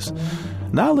species.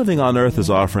 Now Living on Earth is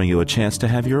offering you a chance to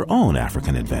have your own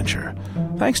African adventure.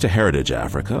 Thanks to Heritage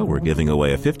Africa, we're giving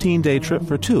away a 15-day trip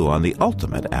for 2 on the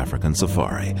ultimate African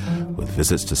safari, with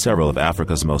visits to several of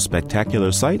Africa's most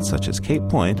spectacular sites such as Cape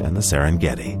Point and the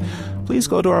Serengeti. Please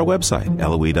go to our website,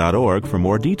 LOE.org, for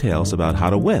more details about how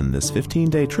to win this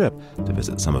 15-day trip to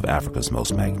visit some of Africa's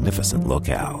most magnificent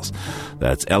locales.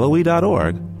 That's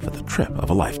LOE.org for the trip of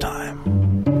a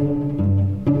lifetime.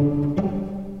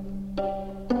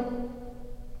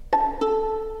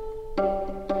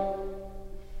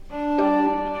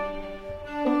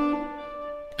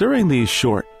 During these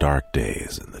short, dark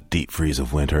days and the deep freeze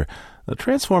of winter, the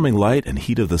transforming light and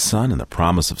heat of the sun and the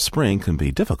promise of spring can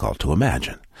be difficult to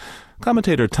imagine.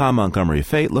 Commentator Tom Montgomery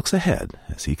Fate looks ahead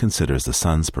as he considers the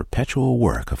sun's perpetual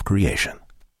work of creation.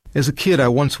 As a kid, I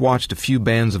once watched a few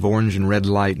bands of orange and red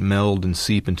light meld and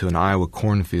seep into an Iowa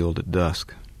cornfield at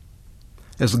dusk.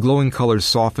 As the glowing colors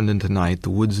softened into night,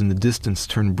 the woods in the distance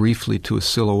turned briefly to a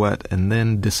silhouette and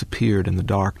then disappeared in the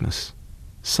darkness.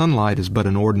 Sunlight is but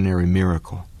an ordinary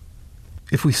miracle.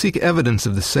 If we seek evidence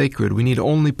of the sacred, we need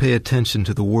only pay attention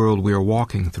to the world we are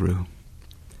walking through.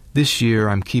 This year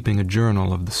I'm keeping a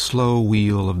journal of the slow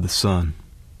wheel of the sun.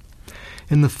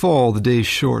 In the fall, the days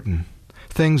shorten.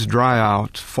 Things dry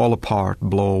out, fall apart,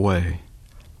 blow away.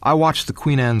 I watch the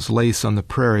Queen Anne's lace on the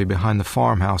prairie behind the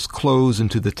farmhouse close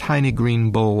into the tiny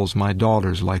green bowls my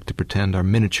daughters like to pretend are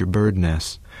miniature bird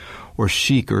nests, or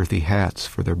chic earthy hats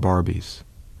for their Barbies.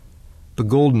 The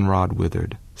goldenrod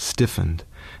withered, stiffened,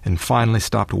 and finally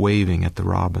stopped waving at the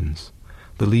robins.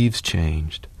 The leaves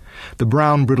changed. The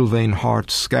brown brittle-veined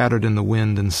hearts scattered in the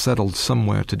wind and settled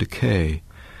somewhere to decay,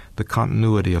 the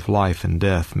continuity of life and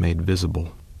death made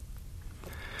visible.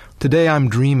 Today I'm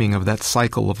dreaming of that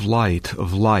cycle of light,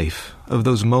 of life, of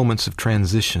those moments of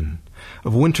transition,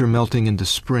 of winter melting into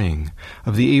spring,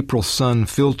 of the April sun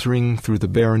filtering through the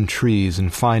barren trees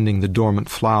and finding the dormant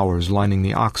flowers lining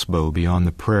the oxbow beyond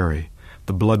the prairie,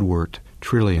 the bloodwort,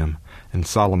 trillium, and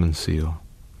Solomon seal.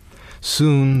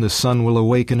 Soon the sun will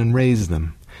awaken and raise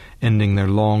them, ending their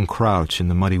long crouch in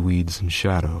the muddy weeds and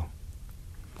shadow.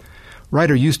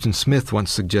 Writer Euston Smith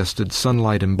once suggested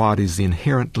sunlight embodies the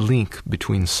inherent link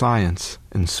between science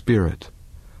and spirit.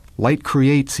 Light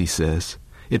creates, he says.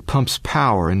 It pumps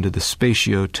power into the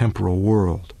spatio-temporal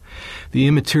world. The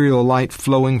immaterial light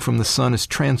flowing from the sun is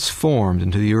transformed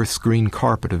into the earth's green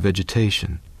carpet of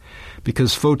vegetation.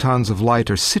 Because photons of light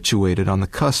are situated on the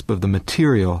cusp of the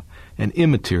material and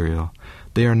immaterial,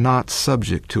 they are not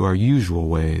subject to our usual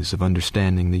ways of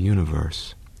understanding the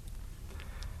universe.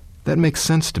 That makes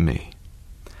sense to me.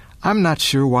 I'm not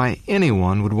sure why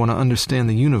anyone would want to understand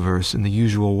the universe in the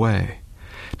usual way,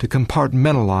 to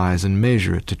compartmentalize and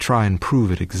measure it to try and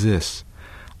prove it exists.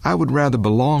 I would rather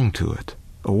belong to it,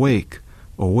 awake,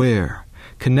 aware,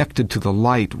 connected to the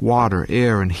light, water,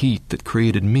 air, and heat that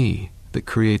created me, that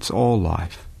creates all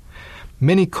life.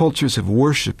 Many cultures have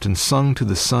worshipped and sung to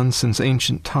the sun since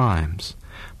ancient times,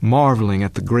 marveling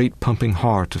at the great pumping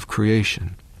heart of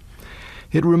creation.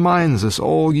 It reminds us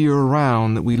all year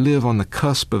round that we live on the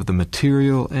cusp of the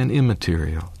material and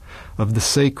immaterial, of the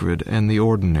sacred and the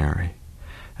ordinary,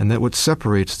 and that what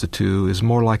separates the two is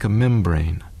more like a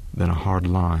membrane than a hard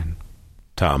line.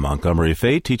 Tom Montgomery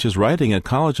Fate teaches writing at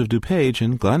College of DuPage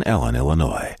in Glen Ellen,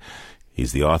 Illinois.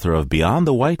 He's the author of Beyond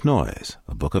the White Noise,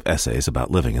 a book of essays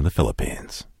about living in the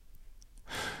Philippines.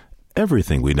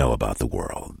 Everything we know about the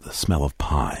world, the smell of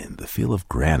pine, the feel of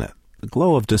granite, the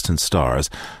glow of distant stars,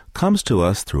 comes to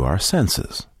us through our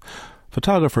senses.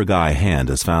 Photographer Guy Hand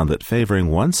has found that favoring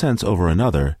one sense over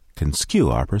another can skew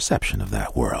our perception of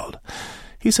that world.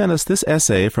 He sent us this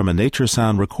essay from a nature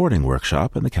sound recording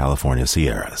workshop in the California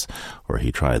Sierras, where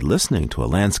he tried listening to a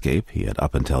landscape he had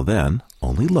up until then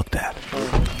only looked at.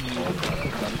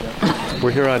 We're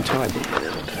here on time.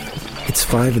 It's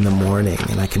 5 a.m,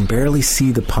 and I can barely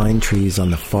see the pine trees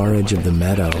on the far edge of the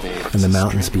meadow and the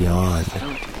mountains beyond.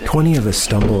 20 of us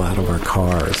stumble out of our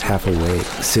cars, half awake,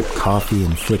 sip coffee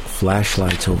and flick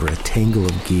flashlights over a tangle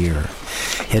of gear.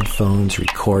 Headphones,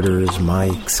 recorders,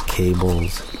 mics,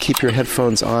 cables. Keep your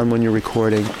headphones on when you're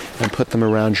recording and put them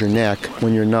around your neck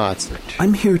when you're not.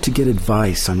 I'm here to get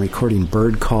advice on recording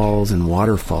bird calls and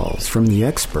waterfalls from the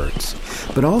experts,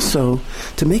 but also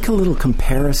to make a little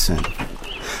comparison.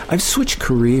 I've switched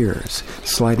careers,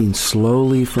 sliding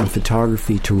slowly from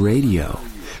photography to radio,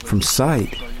 from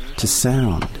sight to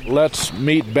sound. Let's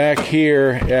meet back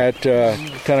here at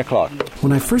 10 o'clock.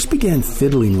 When I first began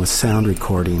fiddling with sound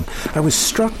recording, I was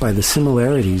struck by the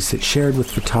similarities it shared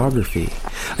with photography.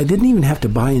 I didn't even have to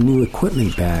buy a new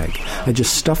equipment bag. I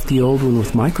just stuffed the old one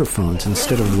with microphones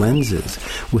instead of lenses,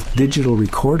 with digital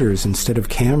recorders instead of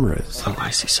cameras. Oh,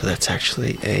 I see. So that's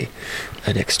actually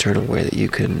an external way that you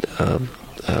can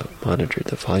monitor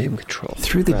the volume control.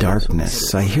 Through the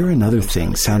darkness, I hear another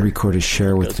thing sound recorders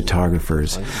share with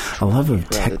photographers, a love of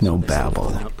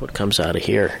techno-babble. Output comes out of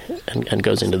here and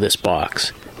goes into this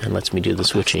box and lets me do the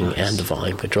switching and the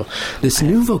volume control. This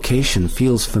new vocation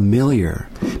feels familiar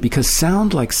because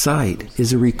sound, like sight,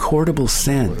 is a recordable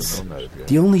sense.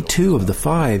 The only 2 of the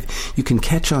 5 you can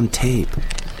catch on tape.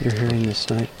 You're hearing this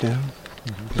night down?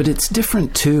 But it's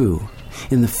different, too.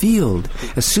 In the field,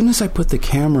 as soon as I put the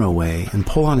camera away and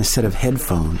pull on a set of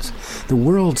headphones, the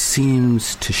world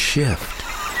seems to shift.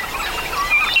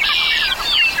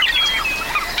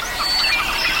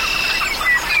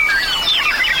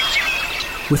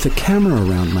 With a camera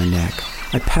around my neck,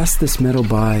 I passed this meadow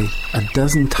by a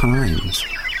dozen times.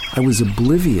 I was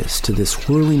oblivious to this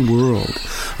whirling world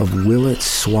of willets,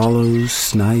 swallows,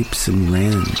 snipes, and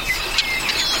wrens.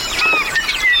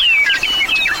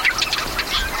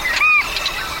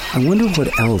 I wonder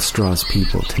what else draws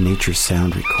people to nature's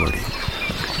sound recording.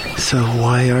 So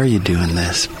why are you doing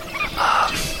this?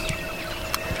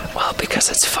 Well, because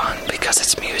it's fun, because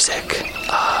it's music.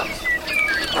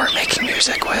 We're making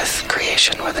music with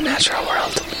creation, with the natural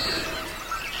world.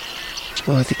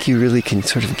 Well, I think you really can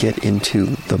sort of get into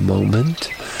the moment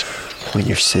when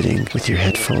you're sitting with your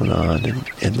headphone on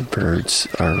and the birds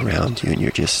are around you and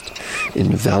you're just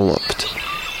enveloped.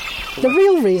 The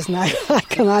real reason I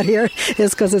come out here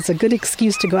is because it's a good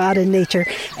excuse to go out in nature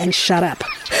and shut up.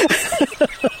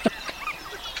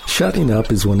 Shutting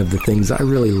up is one of the things I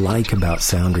really like about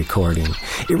sound recording.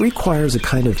 It requires a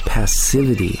kind of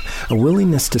passivity, a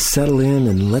willingness to settle in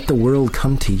and let the world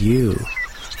come to you.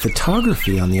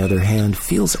 Photography, on the other hand,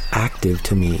 feels active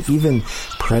to me, even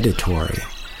predatory.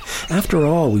 After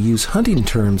all, we use hunting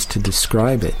terms to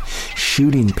describe it: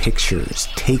 shooting pictures,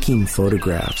 taking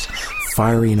photographs,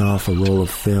 firing off a roll of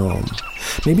film.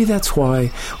 Maybe that's why,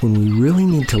 when we really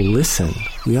need to listen,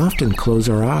 we often close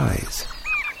our eyes.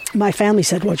 My family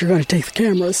said, well, you're going to take the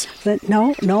cameras. I said,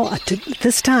 no,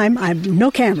 this time, no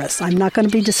cameras. I'm not going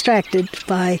to be distracted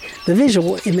by the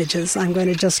visual images. I'm going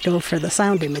to just go for the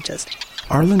sound images.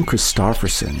 Arlen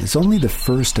Christofferson is only the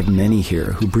first of many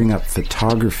here who bring up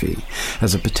photography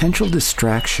as a potential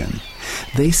distraction.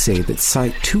 They say that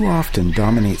sight too often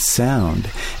dominates sound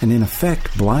and in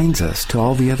effect blinds us to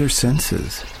all the other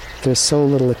senses. There's so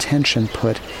little attention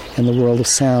put in the world of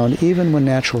sound, even when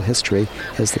natural history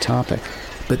is the topic.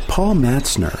 But Paul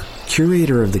Matzner,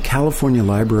 curator of the California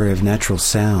Library of Natural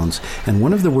Sounds and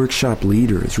one of the workshop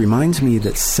leaders, reminds me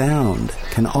that sound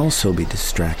can also be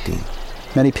distracting.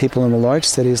 Many people in the large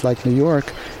cities like New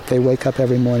York, they wake up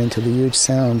every morning to the huge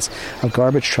sounds of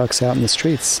garbage trucks out in the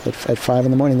streets at 5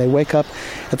 in the morning. They wake up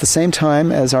at the same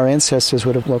time as our ancestors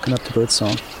would have woken up to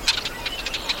birdsong.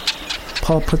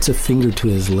 Paul puts a finger to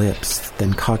his lips,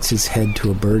 then cocks his head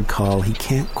to a bird call he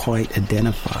can't quite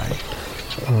identify.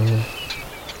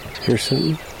 Hear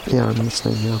something? Yeah, I'm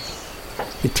listening, yeah.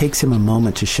 It takes him a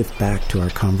moment to shift back to our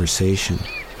conversation.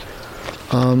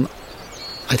 I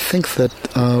think that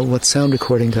what sound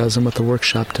recording does and what the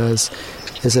workshop does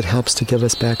is it helps to give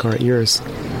us back our ears.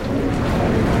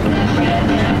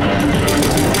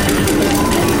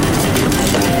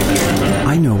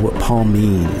 I know what Paul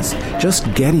means.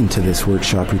 Just getting to this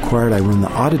workshop required I run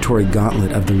the auditory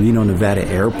gauntlet of the Reno, Nevada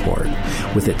airport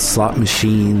with its slot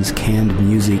machines, canned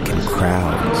music, and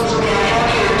crowds.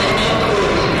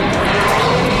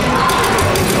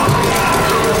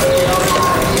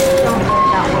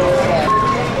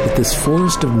 This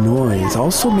forest of noise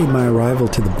also made my arrival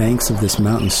to the banks of this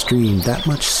mountain stream that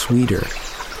much sweeter.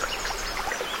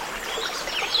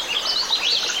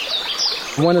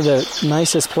 One of the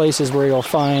nicest places where you'll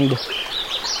find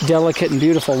delicate and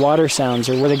beautiful water sounds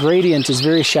are where the gradient is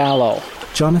very shallow.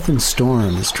 Jonathan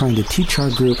Storm is trying to teach our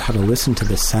group how to listen to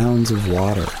the sounds of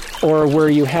water. Or where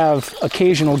you have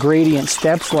occasional gradient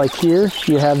steps like here,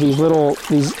 you have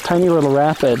these tiny little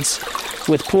rapids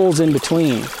with pools in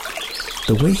between.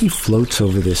 The way he floats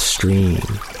over this stream,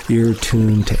 ear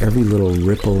tuned to every little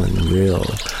ripple and rill,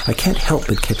 I can't help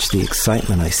but catch the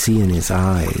excitement I see in his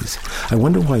eyes. I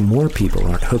wonder why more people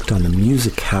aren't hooked on the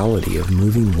musicality of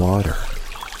moving water.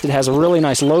 It has a really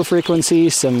nice low frequency,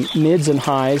 some mids and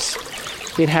highs.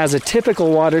 It has a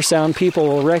typical water sound people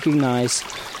will recognize,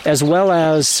 as well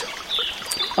as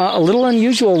a little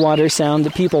unusual water sound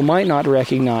that people might not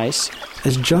recognize.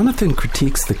 As Jonathan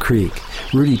critiques the creek,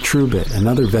 Rudy Trubit,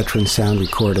 another veteran sound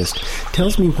recordist,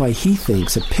 tells me why he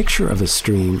thinks a picture of a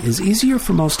stream is easier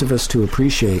for most of us to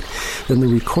appreciate than the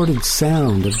recorded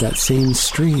sound of that same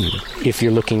stream. If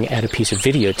you're looking at a piece of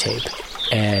videotape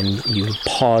and you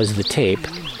pause the tape,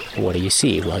 what do you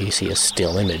see? Well, you see a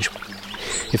still image.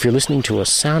 If you're listening to a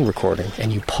sound recording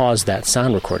and you pause that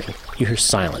sound recording, you hear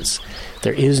silence.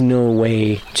 There is no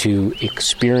way to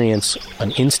experience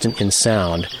an instant in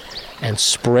sound and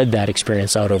spread that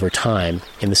experience out over time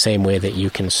in the same way that you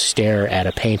can stare at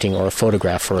a painting or a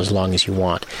photograph for as long as you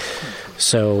want.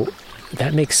 So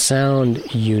that makes sound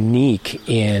unique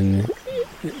in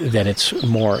that it's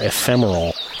more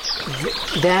ephemeral.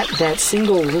 That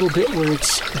single little bit where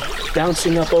it's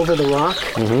bouncing up over the rock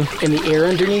and the air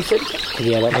underneath it,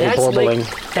 that burbling.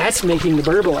 That's making the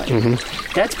burbling.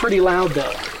 That's pretty loud,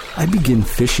 though. I begin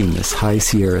fishing this high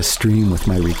Sierra stream with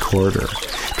my recorder,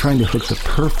 trying to hook the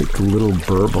perfect little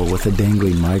burble with a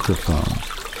dangling microphone.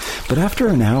 But after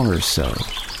an hour or so,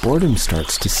 boredom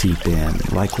starts to seep in,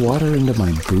 like water into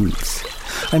my boots.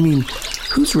 I mean,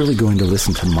 who's really going to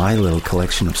listen to my little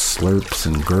collection of slurps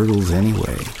and gurgles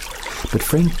anyway? But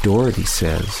Frank Doherty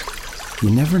says, you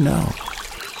never know.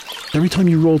 Every time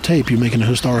you roll tape, you're making a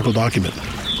historical document.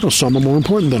 Some are more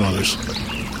important than others,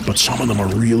 but some of them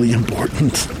are really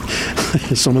important.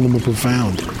 Some of them are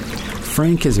profound.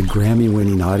 Frank is a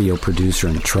Grammy-winning audio producer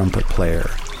and trumpet player.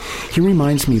 He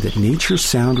reminds me that nature's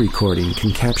sound recording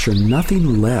can capture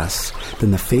nothing less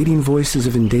than the fading voices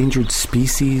of endangered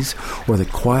species or the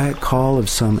quiet call of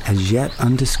some as yet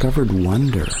undiscovered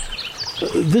wonder.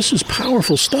 This is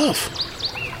powerful stuff.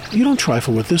 You don't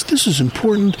trifle with this. This is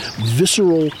important,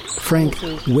 visceral. Frank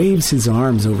waves his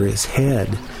arms over his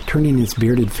head, turning his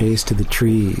bearded face to the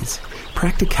trees.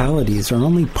 Practicalities are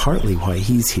only partly why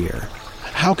he's here.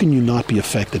 How can you not be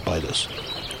affected by this?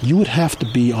 You would have to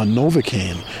be on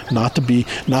Novocaine not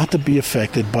to be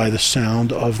affected by the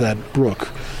sound of that brook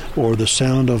or the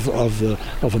sound of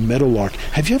a meadowlark.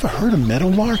 Have you ever heard a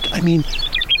meadowlark? I mean,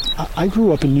 I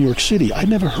grew up in New York City. I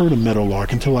never heard a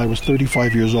meadowlark until I was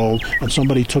 35 years old, and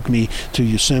somebody took me to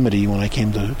Yosemite when I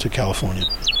came to California.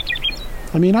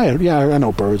 I mean, I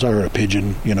know birds. I heard a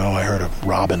pigeon. I heard a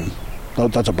robin. Oh,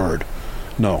 that's a bird.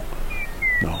 No.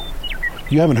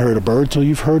 You haven't heard a bird till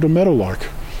you've heard a meadowlark.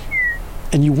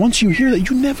 And once you hear that,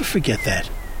 you never forget that.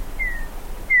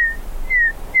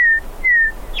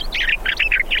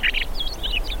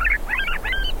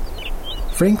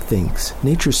 Frank thinks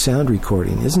nature's sound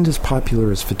recording isn't as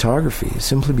popular as photography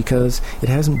simply because it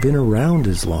hasn't been around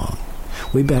as long.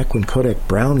 Way back when Kodak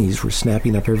brownies were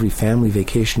snapping up every family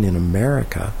vacation in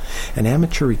America, an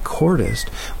amateur recordist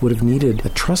would have needed a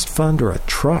trust fund or a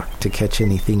truck to catch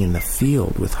anything in the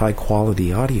field with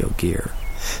high-quality audio gear.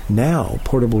 Now,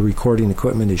 portable recording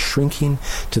equipment is shrinking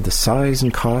to the size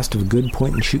and cost of a good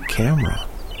point-and-shoot camera.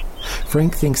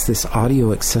 Frank thinks this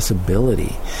audio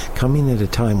accessibility, coming at a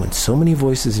time when so many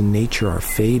voices in nature are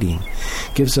fading,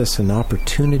 gives us an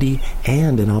opportunity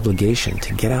and an obligation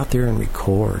to get out there and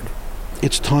record.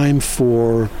 It's time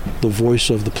for the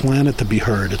voice of the planet to be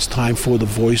heard. It's time for the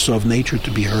voice of nature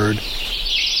to be heard.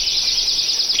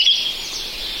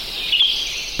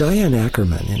 Diane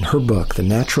Ackerman, in her book, The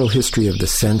Natural History of the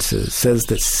Senses, says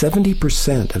that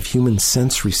 70% of human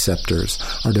sense receptors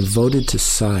are devoted to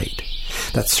sight.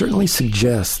 That certainly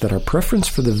suggests that our preference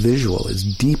for the visual is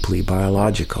deeply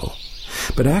biological.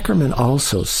 But Ackerman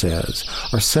also says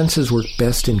our senses work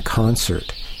best in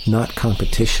concert, not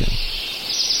competition.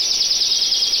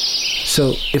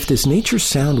 So, if this nature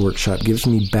sound workshop gives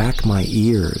me back my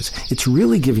ears, it's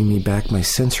really giving me back my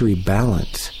sensory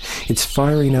balance. It's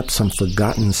firing up some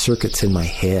forgotten circuits in my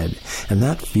head, and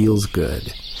that feels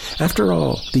good. After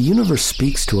all, the universe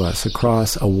speaks to us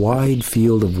across a wide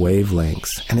field of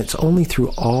wavelengths, and it's only through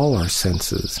all our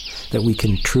senses that we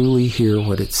can truly hear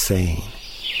what it's saying.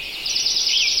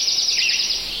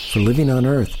 For Living on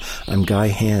Earth, I'm Guy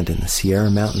Hand in the Sierra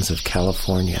Mountains of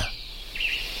California.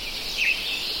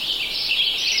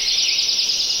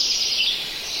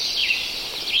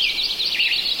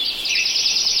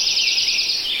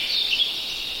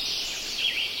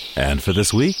 And for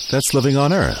this week, that's Living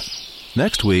on Earth.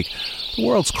 Next week, the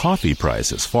world's coffee price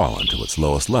has fallen to its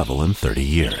lowest level in 30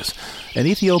 years, and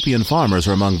Ethiopian farmers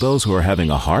are among those who are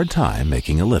having a hard time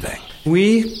making a living.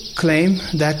 We claim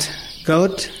that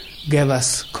God gave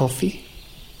us coffee,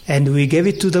 and we gave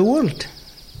it to the world.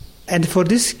 And for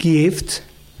this gift,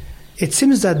 it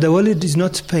seems that the world is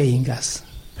not paying us.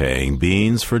 Paying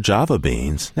beans for Java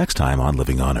beans, next time on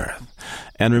Living on Earth.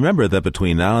 And remember that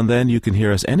between now and then you can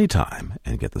hear us anytime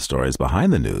and get the stories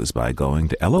behind the news by going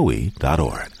to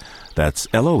LOE.org.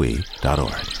 That's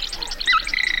LOE.org.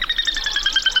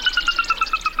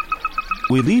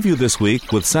 We leave you this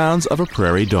week with sounds of a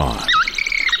prairie dawn.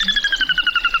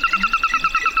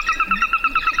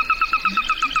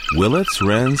 Willets,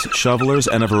 wrens, shovelers,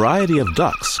 and a variety of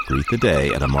ducks greet the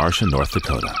day at a marsh in North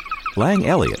Dakota. Lang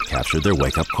Elliott captured their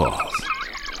wake-up calls.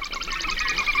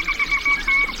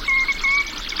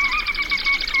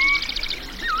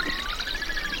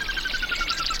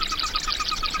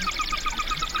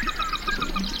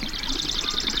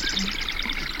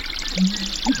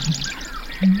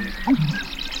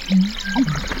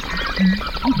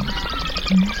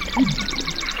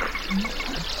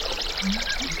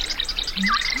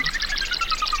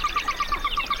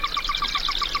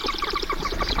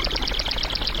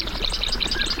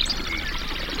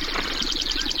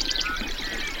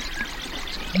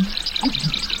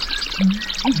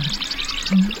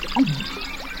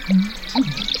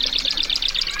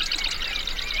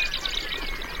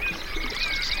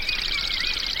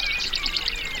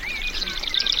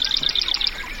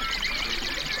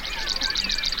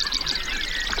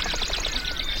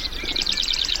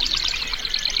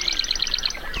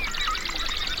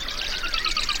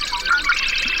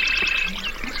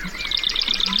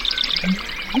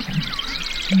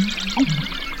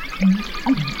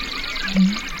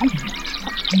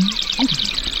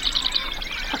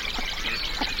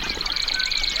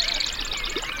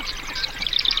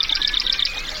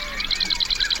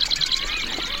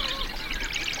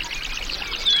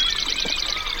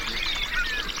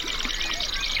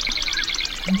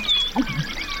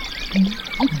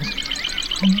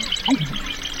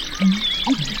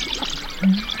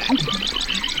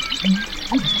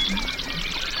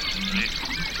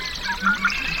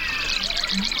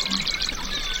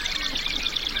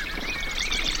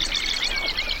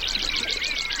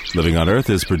 Living on Earth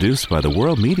is produced by the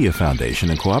World Media Foundation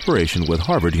in cooperation with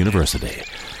Harvard University.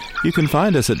 You can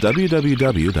find us at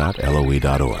www.loe.org.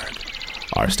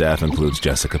 Our staff includes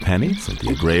Jessica Penny,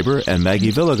 Cynthia Graber, and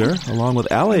Maggie Villiger, along with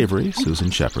Al Avery, Susan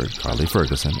Shepard, Carly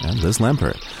Ferguson, and Liz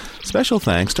Lempert. Special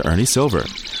thanks to Ernie Silver.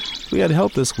 We had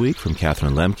help this week from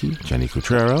Catherine Lemke, Jenny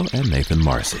Cutrero, and Nathan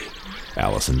Marcy.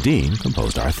 Allison Dean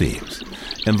composed our themes.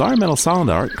 Environmental sound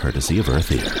art courtesy of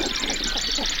Earth Ear.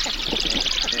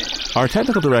 Our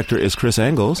technical director is Chris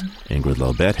Engels. Ingrid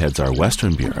Lobet heads our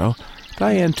Western Bureau.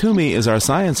 Diane Toomey is our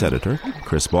science editor.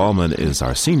 Chris Ballman is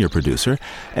our senior producer.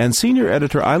 And senior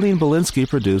editor Eileen Belinsky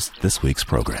produced this week's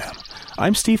program.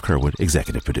 I'm Steve Curwood,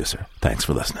 executive producer. Thanks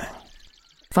for listening.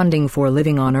 Funding for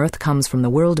Living on Earth comes from the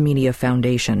World Media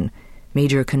Foundation.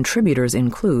 Major contributors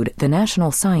include the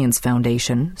National Science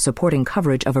Foundation, supporting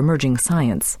coverage of emerging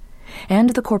science,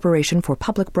 and the Corporation for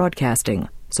Public Broadcasting,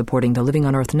 supporting the Living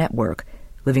on Earth network,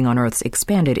 Living on Earth's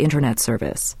expanded Internet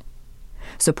service.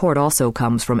 Support also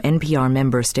comes from NPR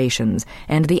member stations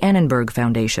and the Annenberg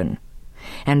Foundation,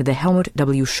 and the Helmut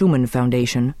W. Schumann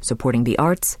Foundation, supporting the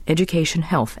arts, education,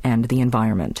 health, and the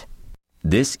environment.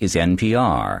 This is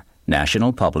NPR,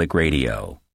 National Public Radio.